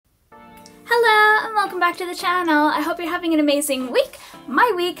welcome back to the channel. I hope you're having an amazing week.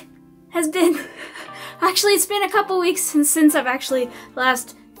 My week has been, actually it's been a couple weeks since I've actually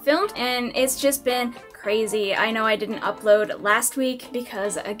last filmed, and it's just been crazy. I know I didn't upload last week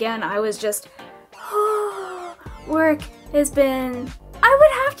because again I was just, work has been, I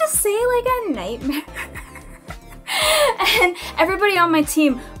would have to say, like a nightmare. And everybody on my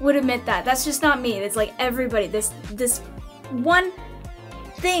team would admit that. That's just not me. It's like everybody. This one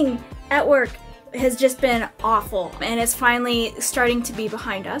thing at work has just been awful, and it's finally starting to be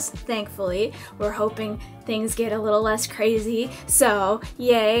behind us, thankfully. We're hoping things get a little less crazy, so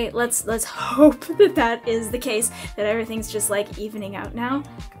yay, let's hope that that is the case, that everything's just like evening out now.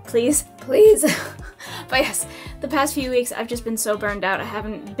 Please, please. But yes, the past few weeks I've just been so burned out. I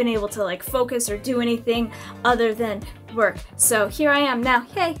haven't been able to like focus or do anything other than work. So here I am now.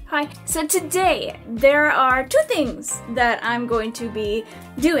 Hey, hi. So today there are two things that I'm going to be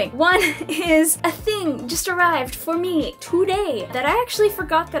doing. One is a thing just arrived for me today that I actually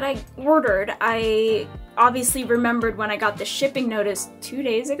forgot that I ordered. I obviously remembered when I got the shipping notice 2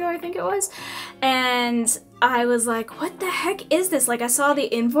 days ago, I think it was, and I was like, what the heck is this? Like, I saw the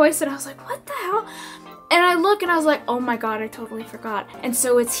invoice and I was like, what the hell? And I look and I was like, oh my god, I totally forgot. And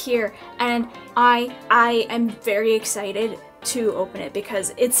so it's here, and I am very excited to open it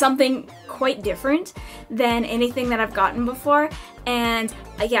because it's something quite different than anything that I've gotten before. And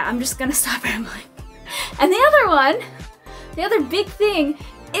yeah, I'm just gonna stop rambling. And the other one, the other big thing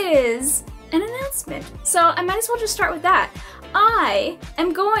is an announcement. So I might as well just start with that. I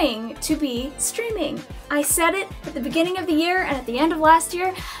am going to be streaming. I said it at the beginning of the year and at the end of last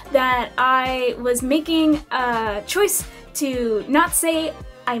year that I was making a choice to not say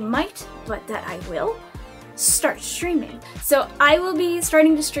I might, but that I will start streaming. So I will be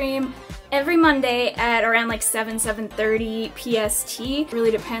starting to stream every Monday at around like 7:30 PST. It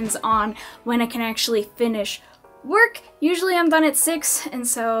really depends on when I can actually finish work. Usually I'm done at 6, and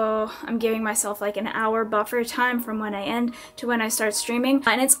so I'm giving myself like an hour buffer time from when I end to when I start streaming.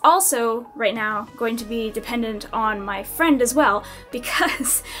 And it's also right now going to be dependent on my friend as well,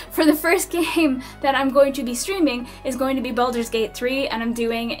 because for the first game that I'm going to be streaming is going to be Baldur's Gate 3, and I'm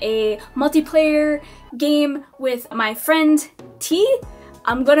doing a multiplayer game with my friend T.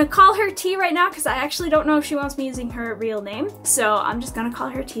 I'm gonna call her T right now because I actually don't know if she wants me using her real name, so I'm just gonna call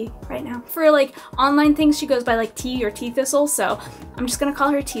her T right now. For like online things, she goes by like T or T Thistle, so I'm just gonna call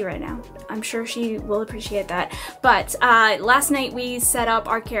her T right now. I'm sure she will appreciate that. But last night we set up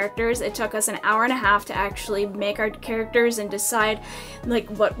our characters. It took us an hour and a half to actually make our characters and decide like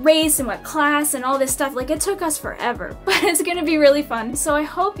what race and what class and all this stuff. Like, it took us forever, but it's gonna be really fun. So I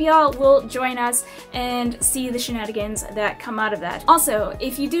hope y'all will join us and see the shenanigans that come out of that. Also,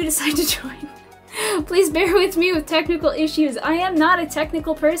 if you do decide to join, please bear with me with technical issues. I am not a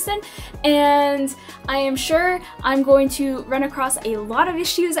technical person, and I am sure I'm going to run across a lot of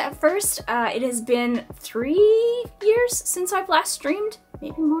issues at first. It has been 3 years since I've last streamed,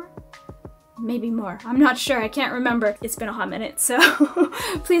 maybe more. Maybe more. I'm not sure. I can't remember. It's been a hot minute, so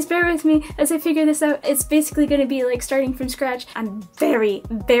please bear with me as I figure this out. It's basically going to be like starting from scratch. I'm very,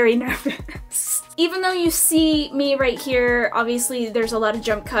 very nervous. Even though you see me right here, obviously there's a lot of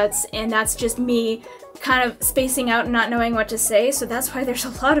jump cuts, and that's just me kind of spacing out and not knowing what to say, so that's why there's a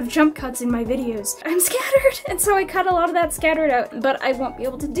lot of jump cuts in my videos. I'm scattered, and so I cut a lot of that scattered out, but I won't be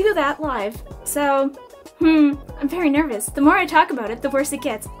able to do that live, so I'm very nervous. The more I talk about it, the worse it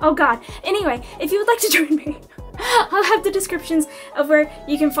gets. Oh god. Anyway, if you would like to join me, I'll have the descriptions of where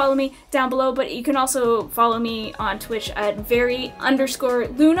you can follow me down below, but you can also follow me on Twitch at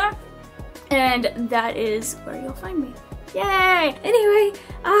very_Luna, and that is where you'll find me. Yay! Anyway,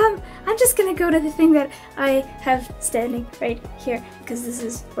 I'm just gonna go to the thing that I have standing right here, because this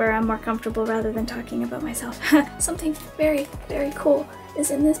is where I'm more comfortable rather than talking about myself. Something very, very cool is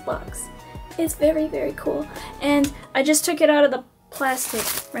in this box. It's very, very cool. And I just took it out of the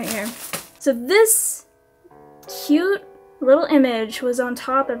plastic right here. So this cute little image was on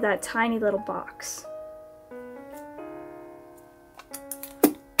top of that tiny little box.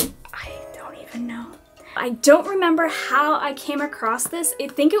 I don't even know. I don't remember how I came across this. I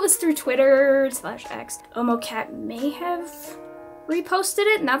think it was through Twitter/X. Omocat may have reposted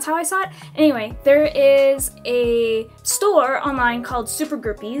it, and that's how I saw it. Anyway, there is a store online called Super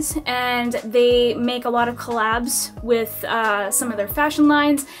Groupies, and they make a lot of collabs with some of their fashion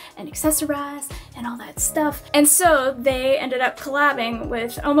lines and accessorize and all that stuff. And so they ended up collabing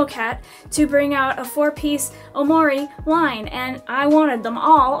with OMOcat to bring out a 4-piece OMORI line, and I wanted them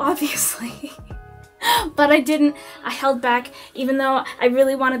all, obviously. But I didn't. I held back, even though I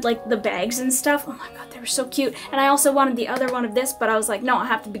really wanted like the bags and stuff. Oh my god, they were so cute. And I also wanted the other one of this, but I was like, no, I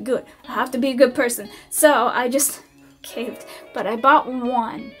have to be good. I have to be a good person. So I just caved. But I bought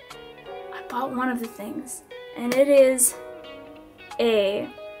one. I bought one of the things. And it is a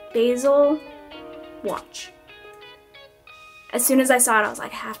Basil Watch. As soon as I saw it, I was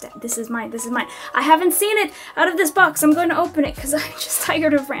like, I have to, this is mine, this is mine. I haven't seen it out of this box. I'm going to open it because I'm just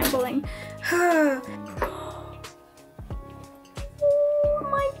tired of rambling. Oh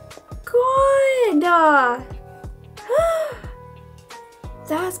my god.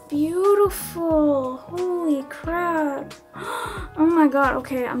 That's beautiful. Holy crap. Oh my god.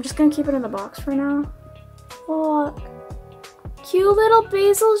 Okay, I'm just gonna keep it in the box for now. Look. Cute little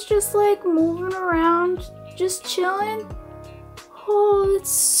Basil's just like moving around, just chilling. Oh, it's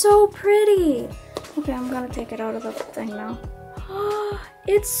so pretty. Okay, I'm gonna take it out of the thing now.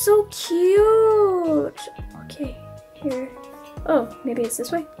 It's so cute. Okay, here. Oh, maybe it's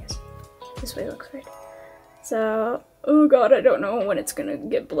this way? Yes. This way looks right. So, oh god, I don't know when it's gonna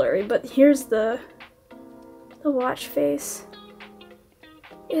get blurry, but here's the watch face.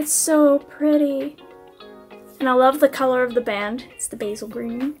 It's so pretty. And I love the color of the band. It's the basil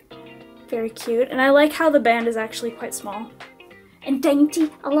green. Very cute. And I like how the band is actually quite small and dainty.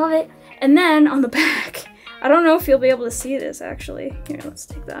 I love it. And then on the back, I don't know if you'll be able to see this actually. Here, let's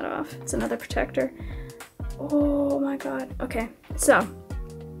take that off. It's another protector. Oh my god. Okay, so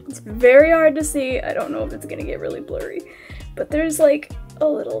it's very hard to see. I don't know if it's gonna get really blurry, but there's like a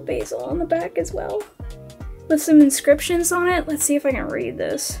little basil on the back as well with some inscriptions on it. Let's see if I can read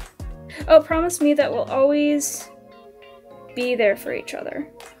this. Oh, promise me that we'll always be there for each other.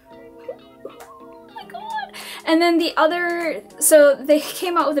 And then the other, so they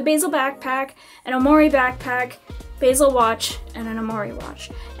came out with a Basil backpack, an OMORI backpack, Basil watch, and an OMORI watch.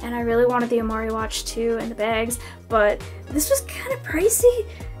 And I really wanted the OMORI watch too, and the bags, but this was kind of pricey,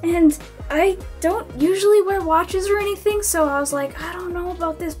 and I don't usually wear watches or anything, so I was like, I don't know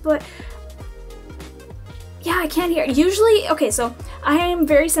about this, but yeah, I can't hear. Usually, okay, so I am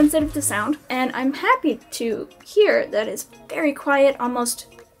very sensitive to sound, and I'm happy to hear that it's very quiet, almost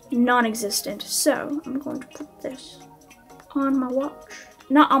non-existent. So I'm going to put this on my watch.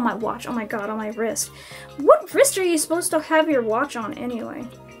 Not on my watch, oh my god, on my wrist. What wrist are you supposed to have your watch on anyway?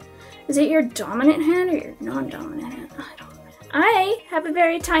 Is it your dominant hand or your non-dominant hand? I don't know. I have a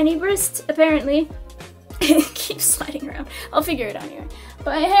very tiny wrist, apparently. It keeps sliding around. I'll figure it out anyway.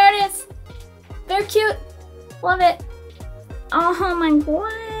 But here it is. Very cute. Love it. Oh my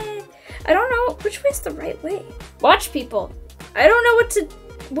god. I don't know which way's the right way. Watch people. I don't know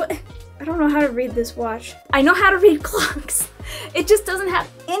what I don't know how to read this watch. I know how to read clocks. It just doesn't have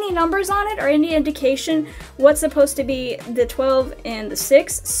any numbers on it or any indication what's supposed to be the 12 and the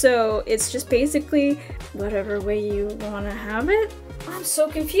 6. So it's just basically whatever way you want to have it. I'm so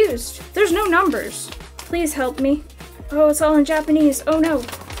confused. There's no numbers. Please help me. Oh, it's all in Japanese. Oh no.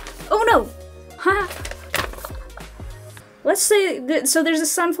 Oh no. Huh. Let's say, so there's a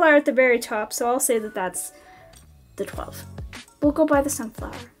sunflower at the very top, so I'll say that that's the 12. We'll go by the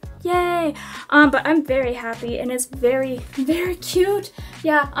sunflower. Yay! But I'm very happy, and it's very, very cute.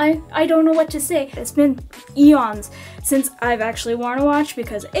 Yeah, I don't know what to say. It's been eons since I've actually worn a watch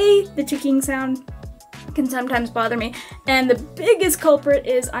because A, the ticking sound can sometimes bother me, and the biggest culprit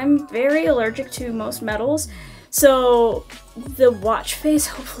is I'm very allergic to most metals, so the watch face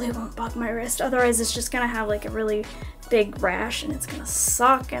hopefully won't bug my wrist, otherwise it's just gonna have like a really big rash and it's gonna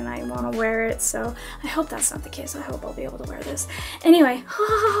suck and I want to wear it, so I hope that's not the case. I hope I'll be able to wear this. Anyway,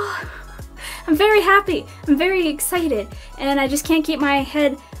 I'm very happy, I'm very excited, and I just can't keep my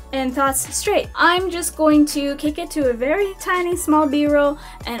head and thoughts straight. I'm just going to kick it to a very tiny small B-roll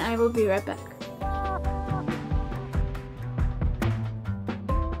and I will be right back.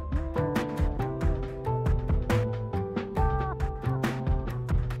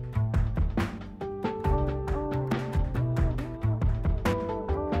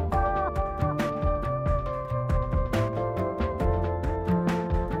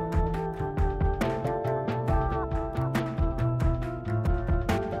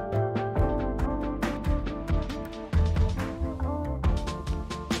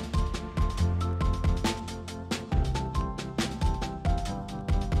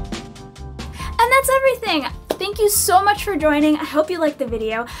 That's everything. Thank you so much for joining. I hope you liked the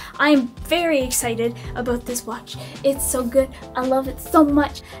video. I'm very excited about this watch. It's so good. I love it so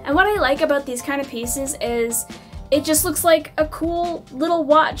much. And what I like about these kind of pieces is it just looks like a cool little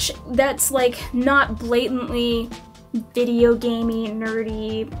watch that's like not blatantly video gamey,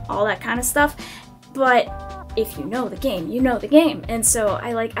 nerdy, all that kind of stuff, but if you know the game, you know the game. And so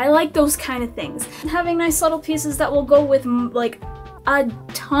I like those kind of things. Having nice subtle pieces that will go with like a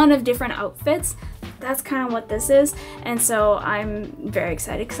ton of different outfits. That's kind of what this is. And so I'm very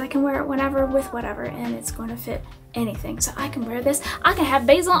excited because I can wear it whenever with whatever, and it's going to fit anything. So I can wear this. I can have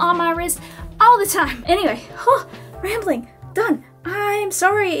Basil on my wrist all the time. Anyway, rambling, done. I'm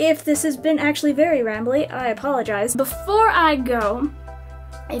sorry if this has been actually very rambly. I apologize. Before I go,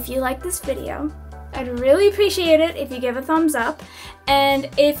 if you like this video, I'd really appreciate it if you give a thumbs up. And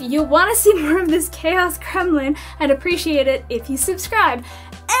if you want to see more of this Chaos Gremlin, I'd appreciate it if you subscribe.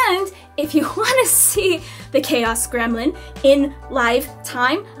 And if you want to see the Chaos Gremlin in live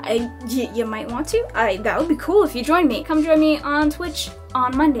time, you might want to. That would be cool if you join me. Come join me on Twitch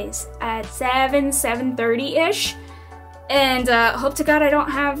on Mondays at 7:30-ish. And hope to God I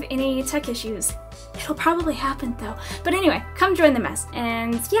don't have any tech issues. It'll probably happen though. But anyway, come join the mess.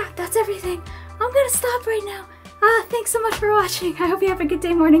 And yeah, that's everything. I'm gonna stop right now. Thanks so much for watching. I hope you have a good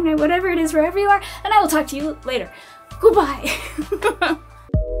day, morning, night, whatever it is, wherever you are. And I will talk to you later. Goodbye.